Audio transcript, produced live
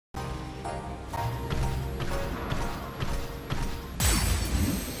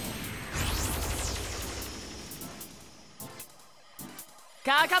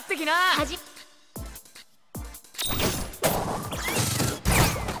かかってきな。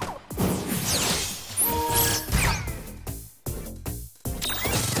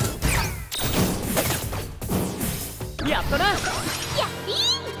やったな。やっぴー。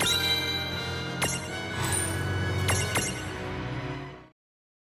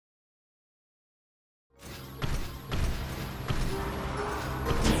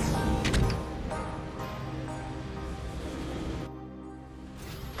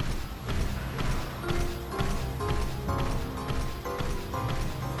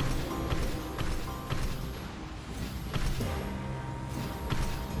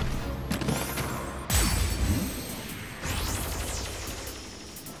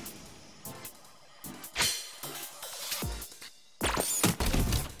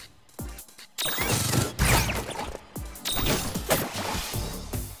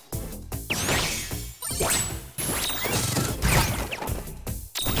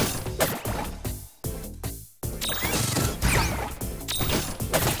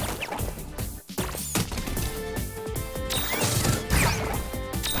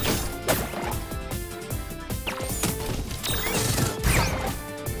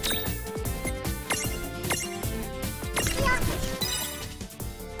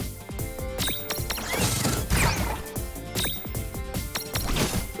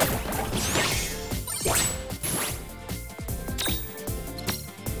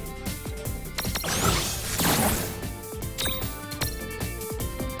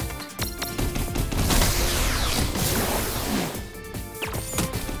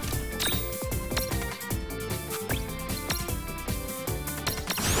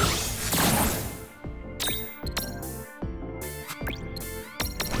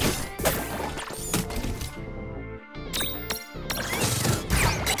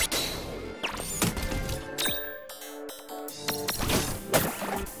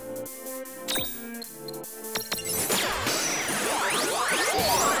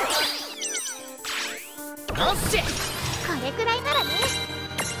よし、これくらいならね。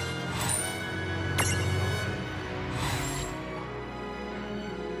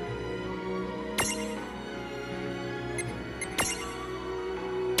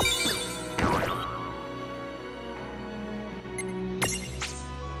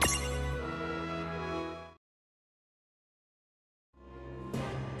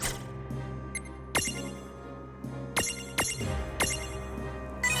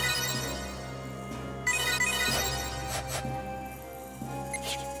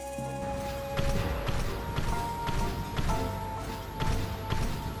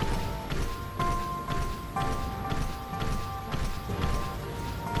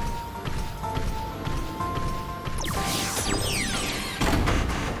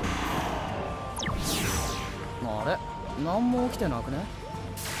あれ、何も起きてなくね？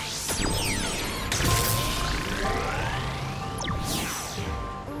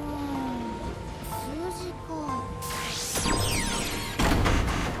数字か。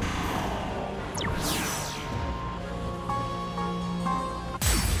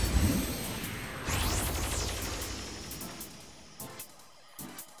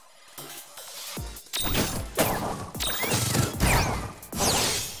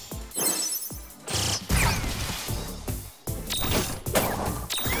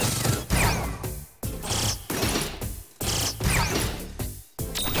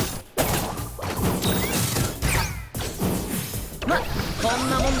ま、こん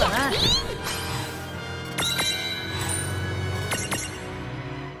なもんだな。さっ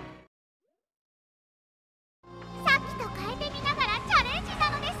きと変えてみながらチャレンジな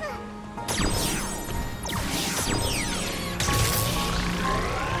のです。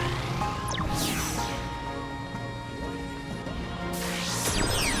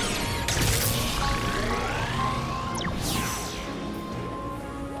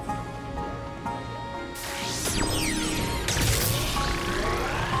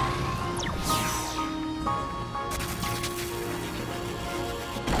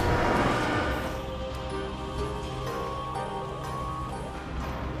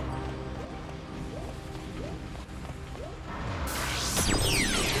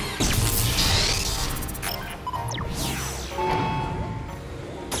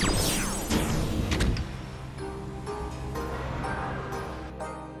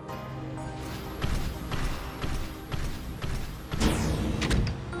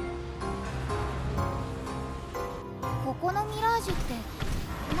ここのミラージュって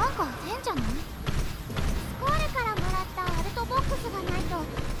なんか変じゃない？スコーレからもらったアルトボックスがないと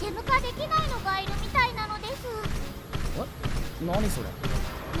ゲーム化できないのがいるみたいなのです。え？何それ？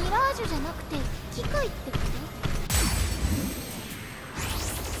ミラージュじゃなくて機械ってこと？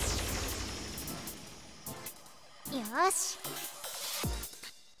よし。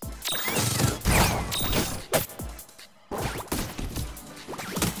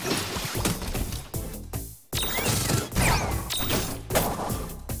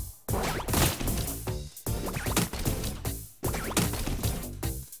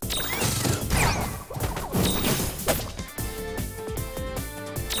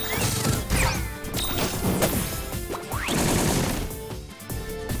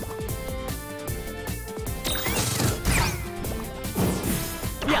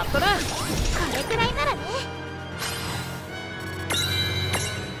やったな。これくらいならね。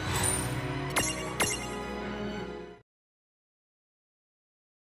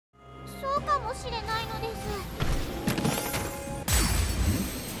そうかもしれないのです。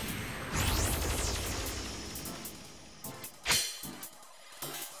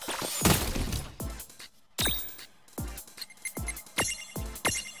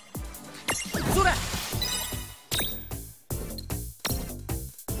それ。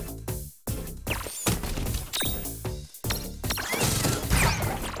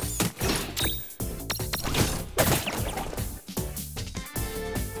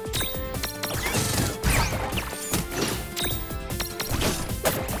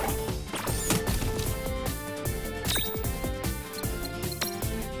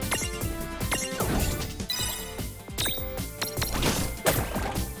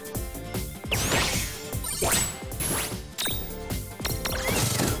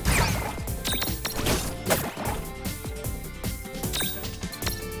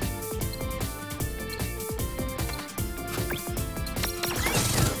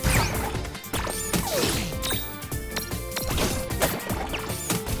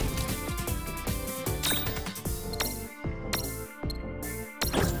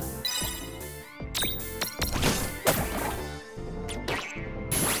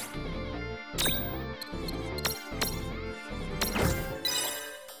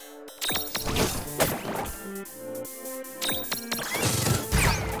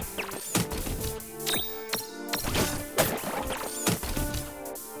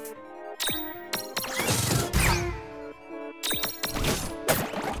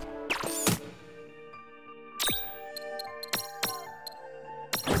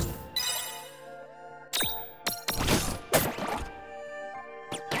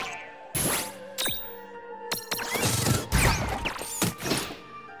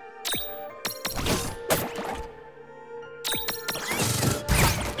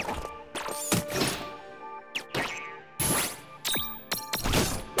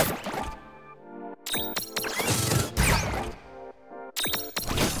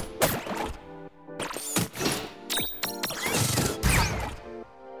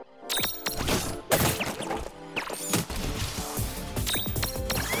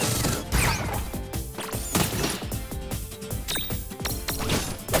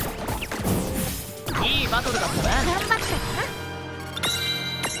バトルだったな。頑張ったかな。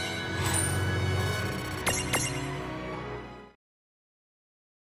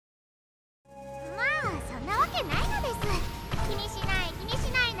まあそんなわけないのです。気にしな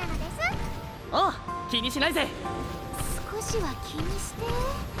いなのです。ああ、気にしないぜ。少しは気にして。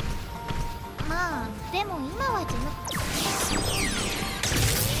まあでも今は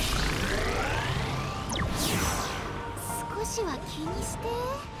少しは気にして。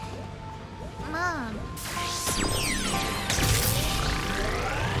まあ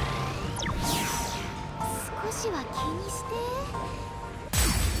少しは気にして。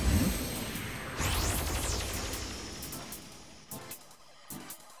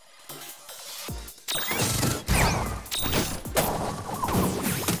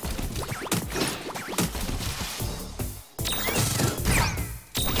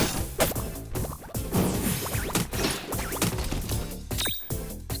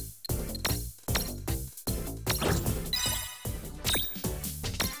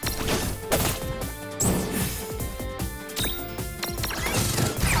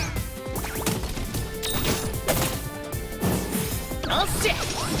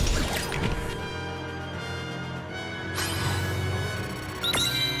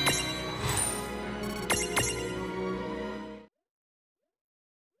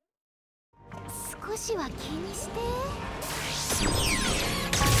少しは気にして。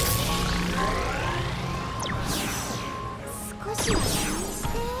少しは気にして。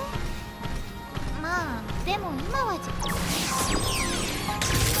まあでも今は少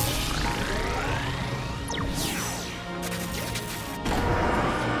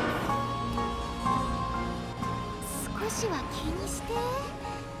しは気にして。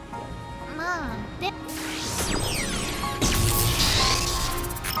まあで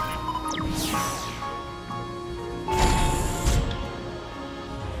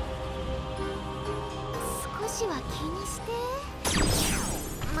しは気にして。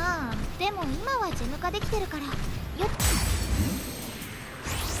まあでも今はジェム化できてるからよっ。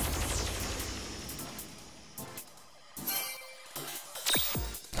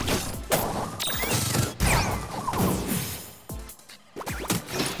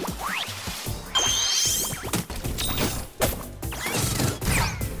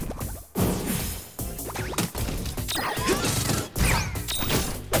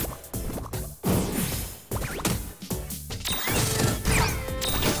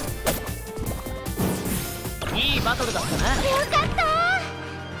いいバトルだったな。よかった。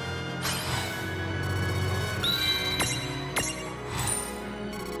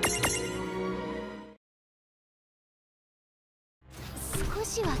少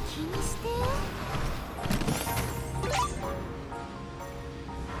しは気にして。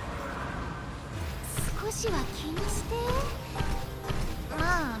少しは気にして。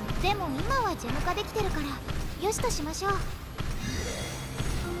まあでも今はジェム化できてるからよしとしましょう。な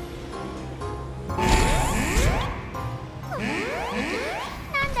ん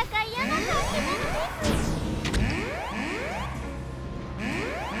だか嫌な感じなのです。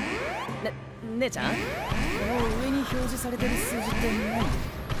姉ちゃん、この上に表示されてる数字って何？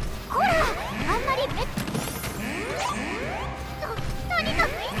ほら、あんまりとにかく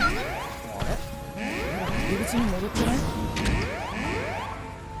急ぐ。あれ？入り口に戻ってない？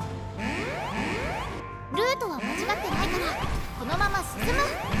ルートは間違ってないからこのまま進む。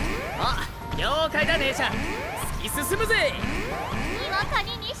あ、了解だ姉ちゃん。突き進むぜ。にわか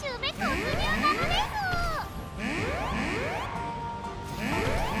に2周目突入なのです。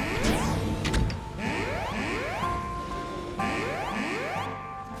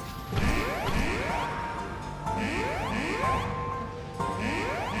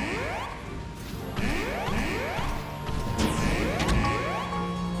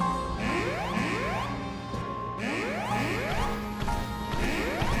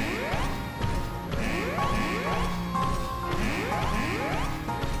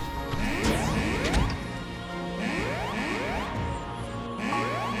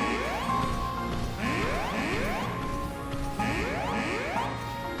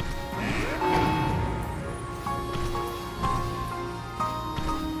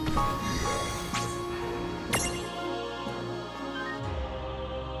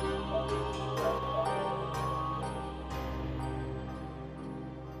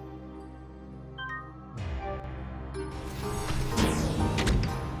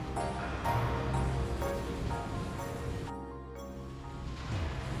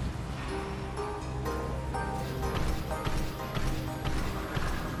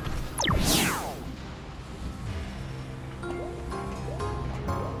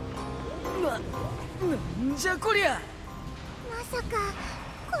なんじゃこりゃ。まさか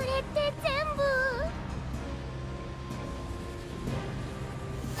これって全部。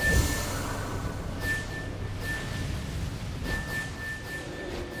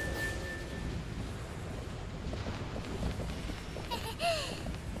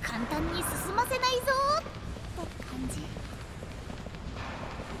簡単に進ませないぞって感じ。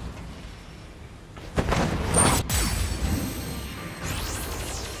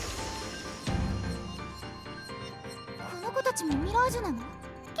この子たちもミラージュなの？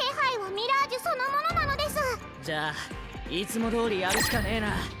気配はミラージュそのものなのです。じゃあいつも通りやるしかねえ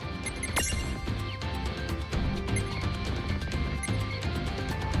な。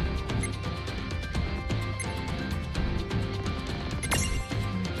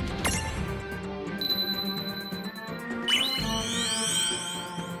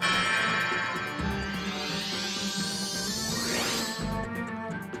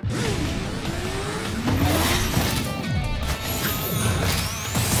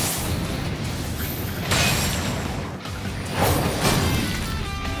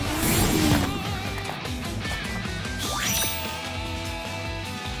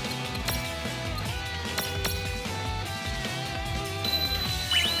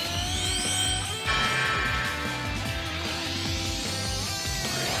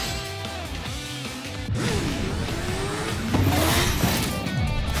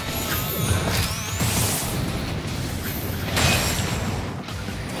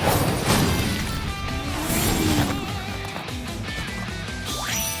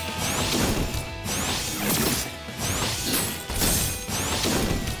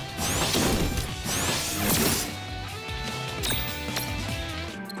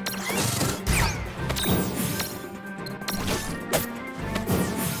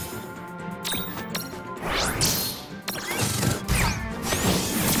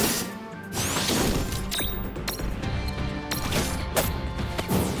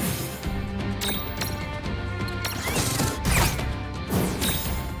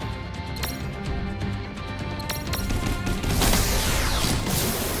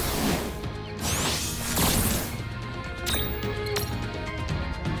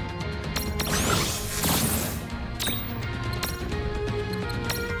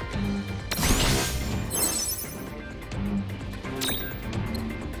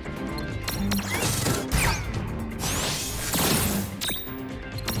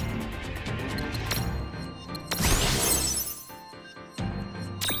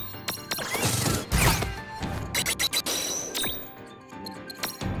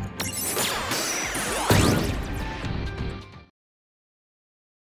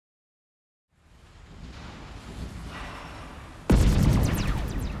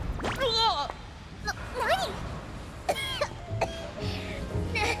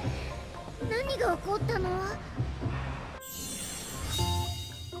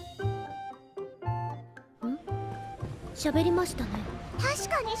喋りましたね。確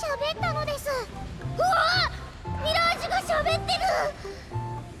かに喋ったのです。うわー、ミラージュが喋ってる。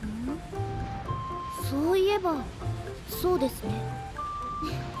そういえばそうですね。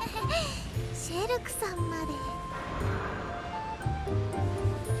シェルクさんまで。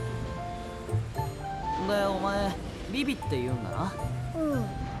で、お前ビビって言うんだな。うん。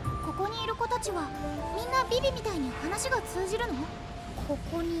ここにいる子たちはみんなビビみたいに話が通じるの？こ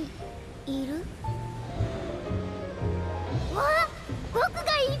こにいる？わあ、僕がい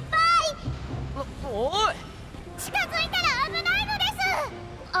っぱい。おい、近づいたら危ないのです。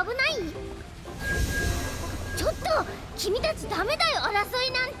危ない？ちょっと君たちダメだよ、争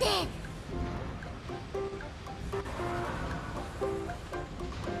いなんて。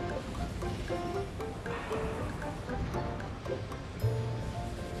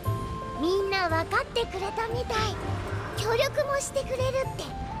みんな分かってくれたみたい。協力もしてくれるって。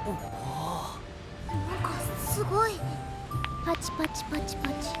なんかすごい。パチパチパチパ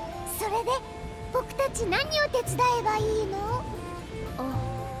チ。それで僕たち何を手伝えばいいの？あ、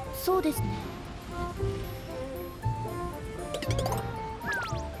そうですね。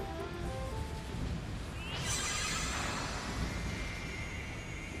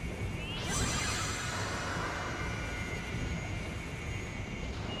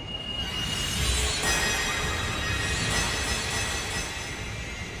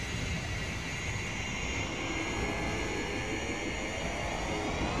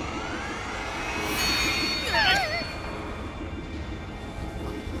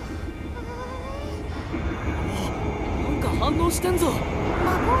反応してんぞ。魔航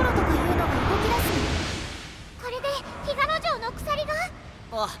路とかいうのが動き出すの。これでヒガロ城の鎖が。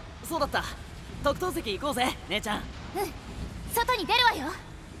あ、そうだった。特等席行こうぜ、姉ちゃん。うん、外に出るわよ。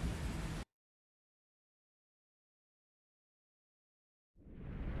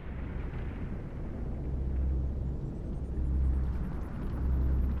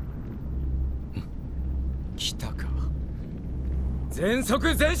来たか。全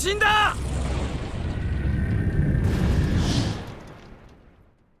速前進だ。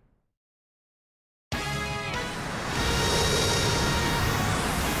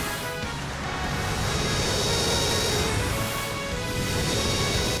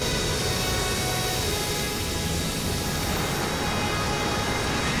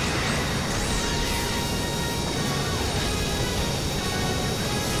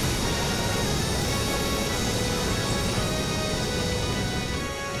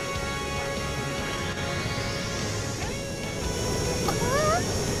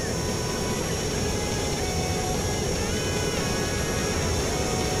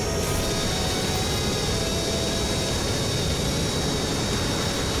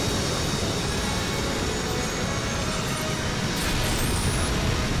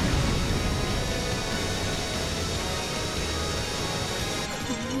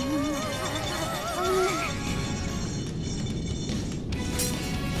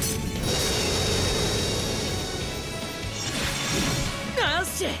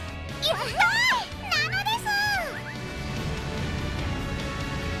し。やったー！なのです。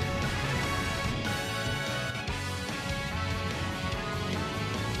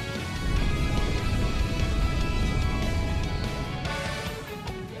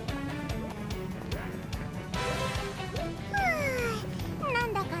な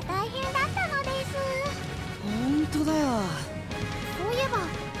んだか大変だったのです。本当だよ。そういえば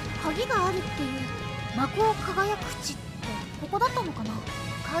鍵があるっていう魔法輝く地ってここだったのかな。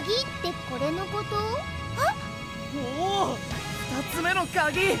鍵ってこれのこと？あ、おお、2つ目の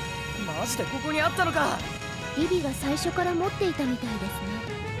鍵。マジでここにあったのか。ビビが最初から持っていたみたいですね。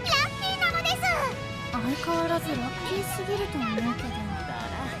ラッキーなのです。相変わらずラッキーすぎると思うけど、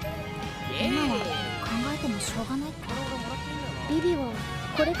今は考えてもしょうがないか。ビビは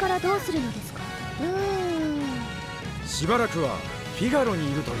これからどうするのですか？しばらくはフィガロ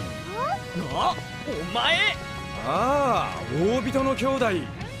にいるといい。あ、お前。ああ、オオビトの兄弟。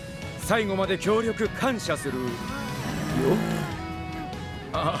最後まで協力感謝するよ。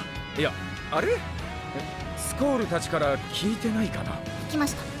あ、いや、あれスコールたちから聞いてないかな。聞きま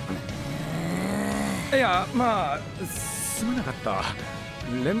した。いや、まあすまなかった。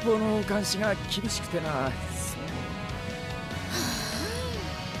連邦の監視が厳しくてな。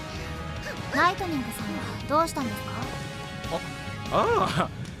ライトニングさんはどうしたんですか？ああ、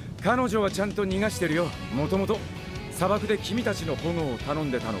彼女はちゃんと逃がしてるよ。もともと砂漠で君たちの保護を頼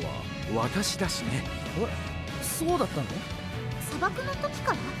んでたのは私だしね。え、そうだったの？砂漠の時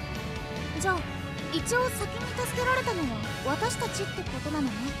から？じゃあ一応先に助けられたのは私たちってことなの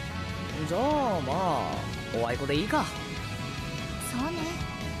ね。じゃあまあおあいこでいいか。そうね。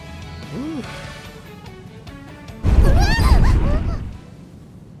うわ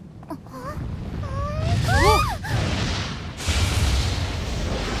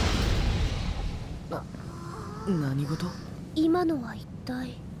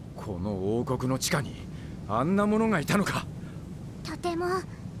大。この王国の地下にあんなものがいたのか。とても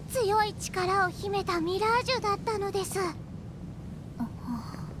強い力を秘めたミラージュだったのです。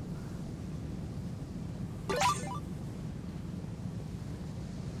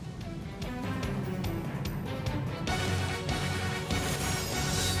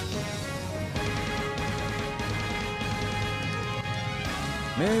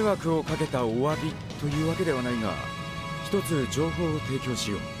迷惑をかけたお詫びというわけではないが、一つ情報を提供し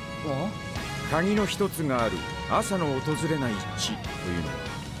よう。鍵の一つがある朝の訪れない地とい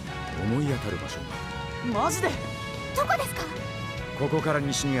うのを思い当たる場所が。マジで？どこですか？ここから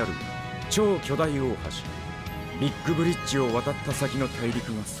西にある超巨大大橋ビッグブリッジを渡った先の大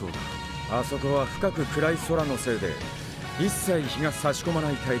陸がそうだ。あそこは深く暗い空のせいで一切日が差し込まな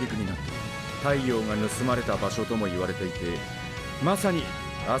い大陸になって太陽が盗まれた場所とも言われていて、まさに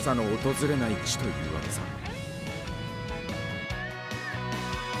朝の訪れない地というわけさ。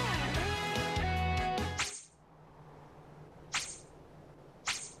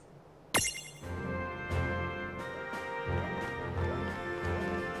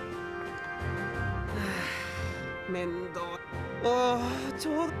面倒。ああ、ち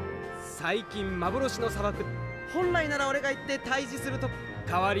ょうど最近幻の砂漠。本来なら俺が行って退治すると、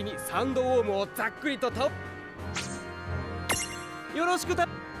代わりにサンドウォームをざっくりとよろしくだ。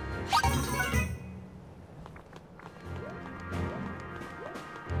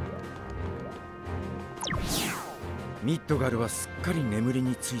ミッドガルはすっかり眠り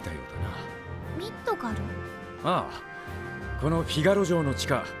についたようだな。ミッドガル？ああ、このフィガロ城の地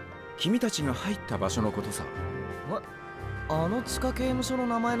下、君たちが入った場所のことさ。あの地下刑務所の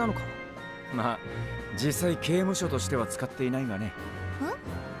名前なのか？まあ実際刑務所としては使っていないがね。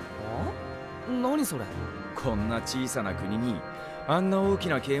何それ？こんな小さな国にあんな大き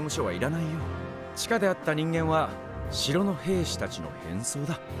な刑務所はいらないよ。地下であった人間は城の兵士たちの変装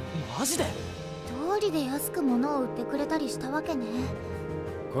だ。マジで？通りで安く物を売ってくれたりしたわけね。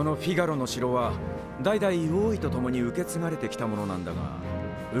このフィガロの城は代々王位と共に受け継がれてきたものなんだが、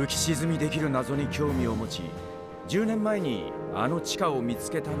浮き沈みできる謎に興味を持ち、10年前にあの地下を見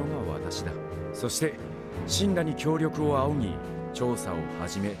つけたのが私だ。そして神羅に協力を仰ぎ調査を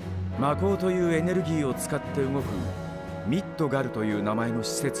始め、魔法というエネルギーを使って動くミッドガルという名前の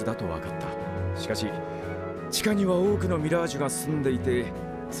施設だと分かった。しかし地下には多くのミラージュが住んでいて、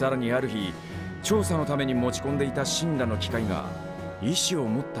さらにある日調査のために持ち込んでいた神羅の機械が意志を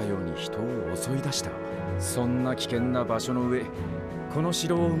持ったように人を襲い出した。そんな危険な場所の上、この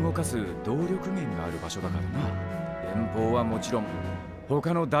城を動かす動力源がある場所だからな。連邦はもちろん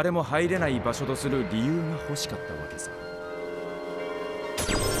他の誰も入れない場所とする理由が欲しかったわけさ。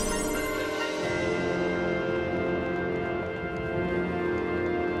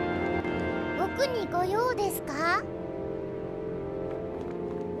僕にご用ですか？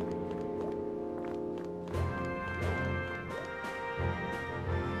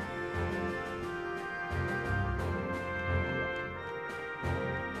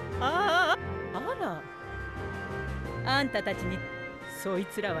あら、あんたたちにそい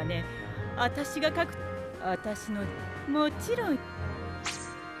つらはね、私が書く、私の、もちろん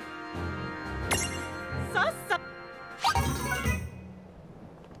さっさ。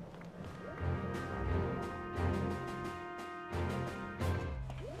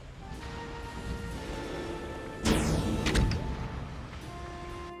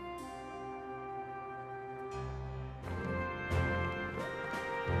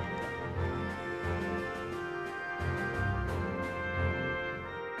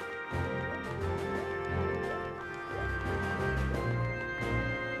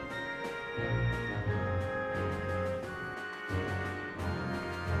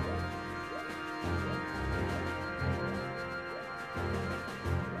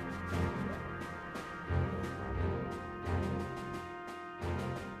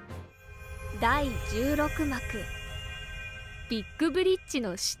第16幕ビッグブリッジ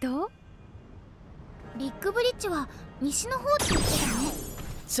の死闘。ビッグブリッジは西の方って言ってたね。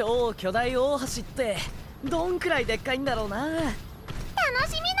超巨大大橋ってどんくらいでっかいんだろうな。楽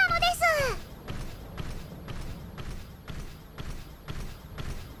しみなのです。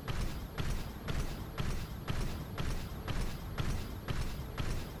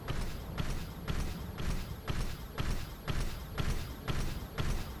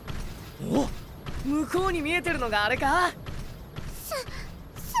お、向こうに見えてるのがあれか？すご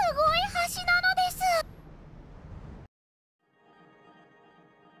い橋なのです。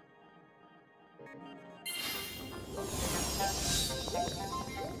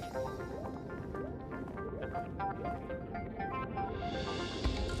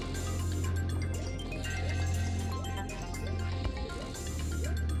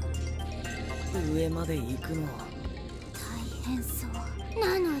上まで行くの大変そう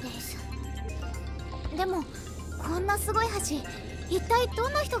なのです。でもこんなすごい橋一体ど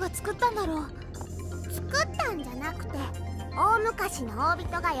んな人が作ったんだろう。作ったんじゃなくて大昔のオオビ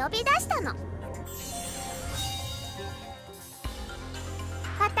トが呼び出したの。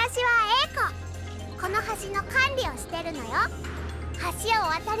私はエイコ。この橋の管理をしてるのよ。橋を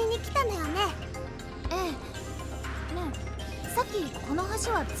渡りに来たのよね。ええ。ねえ、さっきこの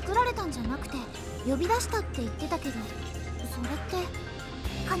橋は作られたんじゃなくて呼び出したって言ってたけど、それって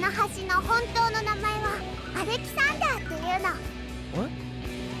この橋の本当の名前はアレキサンダーっていうの。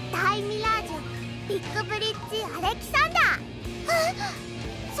大ミラージュビッグブリッジアレキサンダー。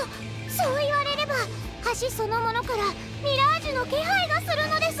そう言われれば橋そのものからミラージュの気配がする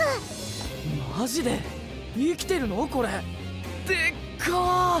のです。マジで生きてるのこれ。でっ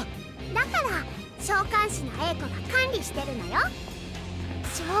かー。だから召喚師のエイコが管理してるのよ。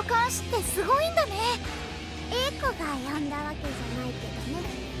召喚師ってすごいんだね。エイコが呼んだわけじゃないけどね。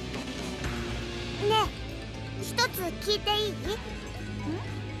ねえ、一つ聞いていい？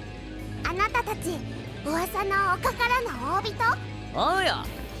あなたたち噂の丘からの大人？ああや。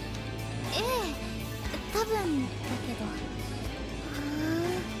ええ、多分だけど。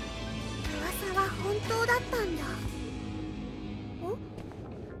噂は本当だったんだ。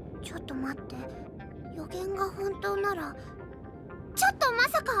ちょっと待って、予言が本当なら、ちょっとま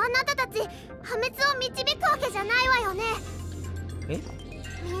さかあなたたち破滅を導くわけじゃないわよね。え？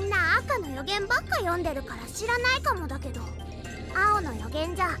みんな赤の予言ばっか読んでるから知らないかもだけど、青の予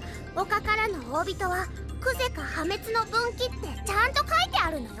言じゃ丘からの大人はクゼか破滅の分岐ってちゃんと書いて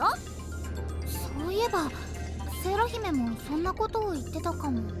あるのよ。そういえばセーラ姫もそんなことを言ってたか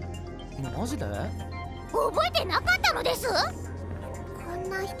も。マジで？覚えてなかったのです。こん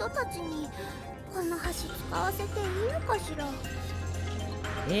な人たちにこの橋使わせていいのかしら。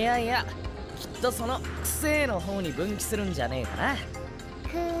いやいや、きっとそのクセの方に分岐するんじゃねえかな。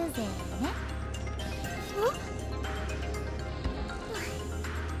クゼね。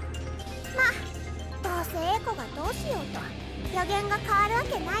まあどうせエイコがどうしようと予言が変わるわ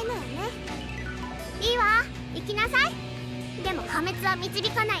けないのよね。いいわ、行きなさい。でも破滅は導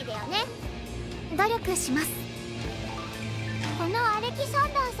かないでよね。努力します。このアレキサ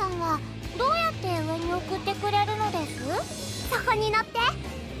ンダーさんはどうやって上に送ってくれるのです？そこに乗って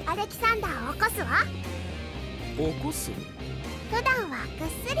アレキサンダーを起こすわ。起こす？普段はぐっ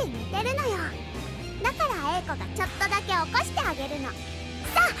すり寝てるのよ。だからエイコがちょっとだけ起こしてあげるの。さ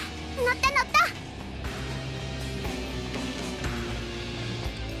あ乗って乗った。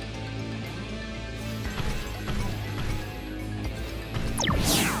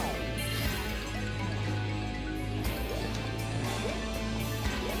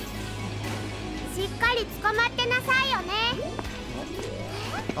しっかり捕まってなさいよね。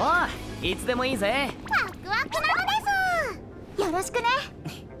おい、いつでもいいぜ。ワクワクなのです。よろしくね。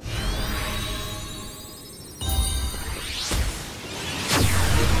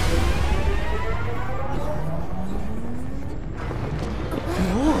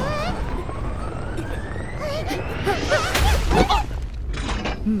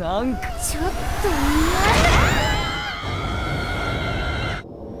なんかちょっと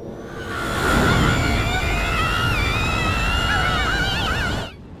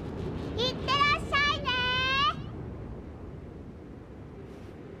いってらっしゃいね。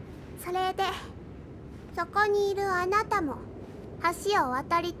それでそこにいるあなたも橋を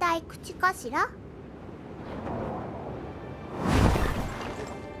渡りたい口かしら？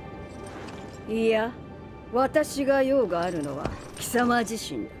いや、私が用があるのは貴様自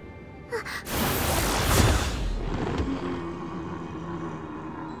身だ。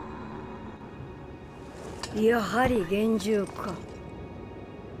やはり厳重か。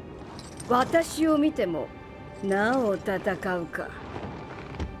私を見てもなお戦うか。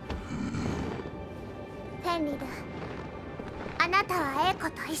フェンリル、あなたはエイコ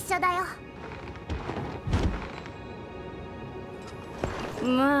と一緒だよ。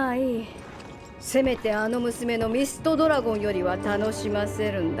まあいい。せめてあの娘のミストドラゴンよりは楽しま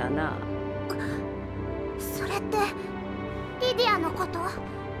せるんだな。それってリディアのこと？あ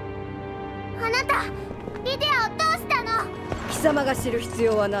なたリディアをどうしたの？貴様が知る必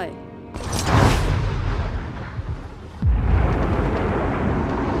要はない。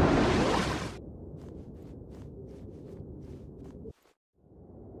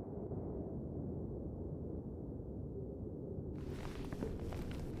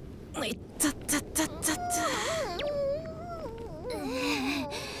いったったったったった。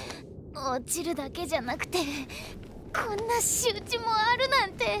落ちるだけじゃなくてこんな仕打ちもあるな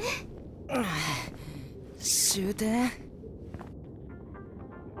んて。終点？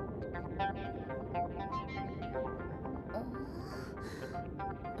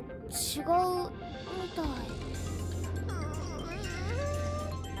違うみたい。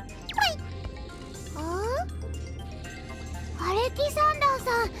アレキサンダー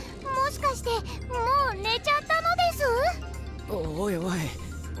さん、もしかしてもう寝ちゃったのです？おいおい、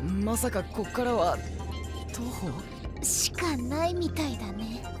まさかこっからは徒歩しかないみたいだ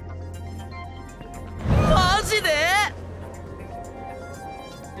ね。マジで？